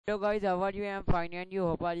Hello guys, how are you? I am fine and you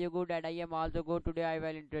hope are you good and I am also good. Today I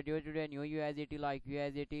will introduce today a new USDT like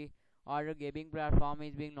USDT Order gaming platform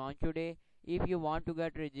is being launched today. If you want to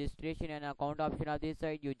get registration and account option of this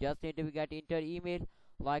site, you just need to be get enter email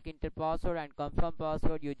like enter password and confirm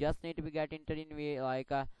password. You just need to be get enter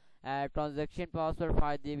in a transaction password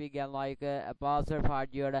for the begin a password for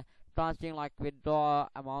your transferring like withdraw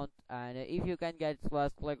amount. And if you can get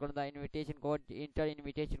first click on the invitation code, enter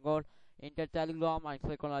invitation code, enter telegram and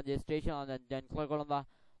click on registration and then click on the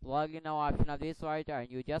login now option of this site,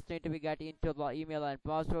 and you just need to be get into the email and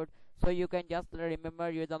password, so you can just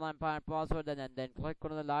remember username and password and then click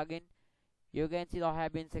on the login. You can see I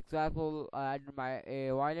have been successful at my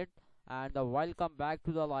wallet, and welcome back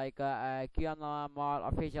to the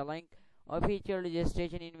qianyimall official link. Official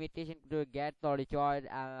registration invitation to get the recharge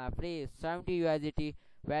and free 70 USDT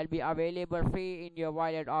will be available free in your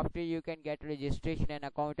wallet after you can get registration and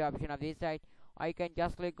account option of this site. I can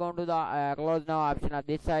just click on to the close now option of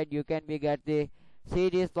this site. You can be get the see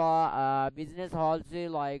this business halls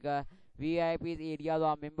VIPs areas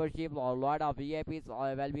of membership or lot of VIPs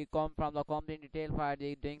will be come from the company detail for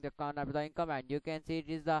the doing the count of the income, and you can see it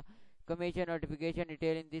is the commission notification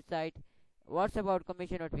detail in this site. What's about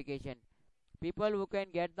commission notification? People who can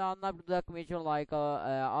get the on up to the commission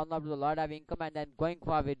on up to the lot of income and then going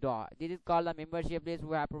for withdraw. This is called the membership list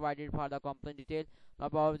we have provided for the company detail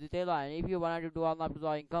about detail. And if you want to do on up to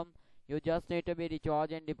the income, you just need to be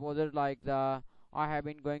recharge and deposit like the I have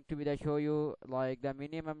been going to be the show you like the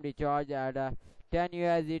minimum recharge at 10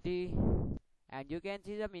 USDT, and you can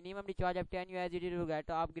see the minimum recharge of 10 USDT to get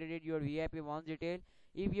upgraded your VIP 1 detail.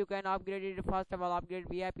 If you can upgrade it, first of all upgrade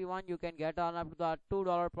VIP 1, you can get on up to the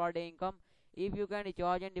 $2 per day income. If you can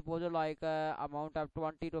recharge and deposit amount of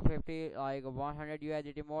 20 to 50 like 100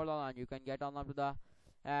 USDT more than, and you can get on up to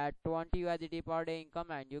the 20 USDT per day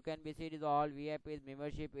income, and you can be see all VIP's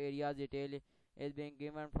membership areas detail is being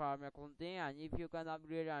given from a company. And if you can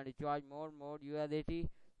upgrade and recharge more USDT,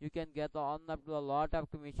 you can get on up to a lot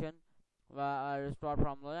of commission restored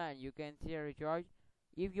from there, and you can see a recharge.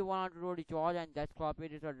 If you want to do recharge and just copy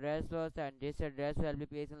this address first, and this address will be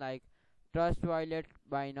placed in like trust wallet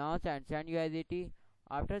Binance and send USDT.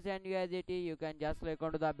 After send USDT, you can just click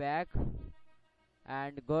onto the back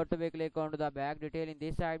and go to be click onto the back detail in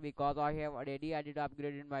this side, because I have already added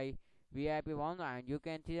upgraded my VIP 1, and you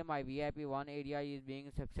can see my VIP 1 area is being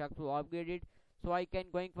successfully upgraded. So I can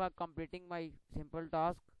going for completing my simple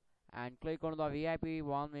task and click on the VIP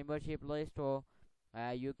 1 membership list, so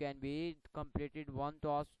you can be completed one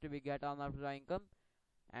task to be get on after the income.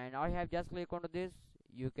 And I have just click on this.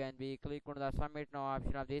 You can be click on the submit now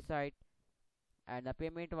option of this side, and the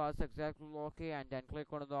payment was successful. Okay, and then click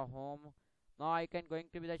on the home. Now I can going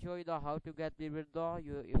to be the show you the how to get the withdraw.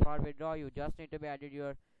 You if I withdraw, you just need to be added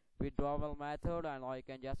your withdrawal method, and I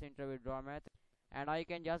can just enter withdraw method, and I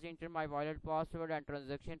can just enter my wallet password and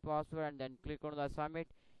transaction password and then click on the submit.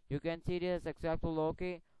 You can see this successful.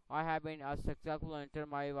 Okay, I have been successful enter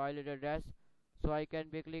my wallet address, so I can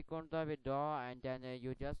be click on the withdraw, and then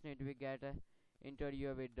you just need to be get enter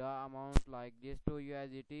your withdraw amount like this 2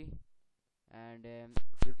 USDT, and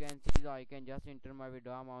you can see I can just enter my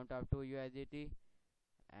withdraw amount of 2 USDT,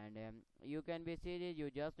 and you can be see this. You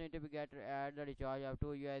just need to be get add the recharge of 2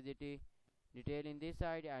 USDT detail in this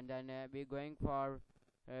side, and then be going for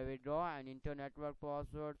withdraw and enter network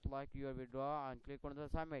password like your withdraw and click on the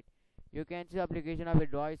submit. You can see the application of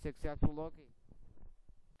withdraw is successful. Okay,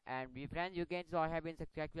 and we friends, you can see I have been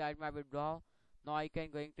successful at my withdrawal. Now I can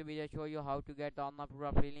going to be show you how to get on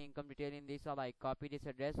the freely income detail in this, like copy this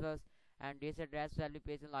address first, and this address will be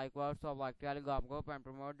placed in like WhatsApp like Telegram group, and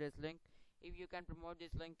promote this link. If you can promote this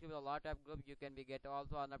link to a lot of groups, you can be get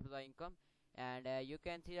also on up to the income. And you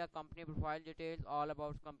can see the company profile details all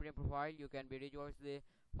about company profile. You can be rejoice the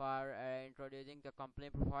for introducing the company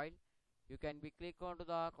profile. You can be click onto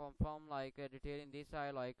the confirm detail in this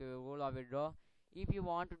side like rule of withdraw. If you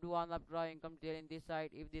want to do on the income detail in this side,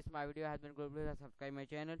 if this my video has been good, please subscribe my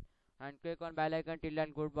channel and click on bell icon till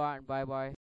then. Goodbye and bye bye.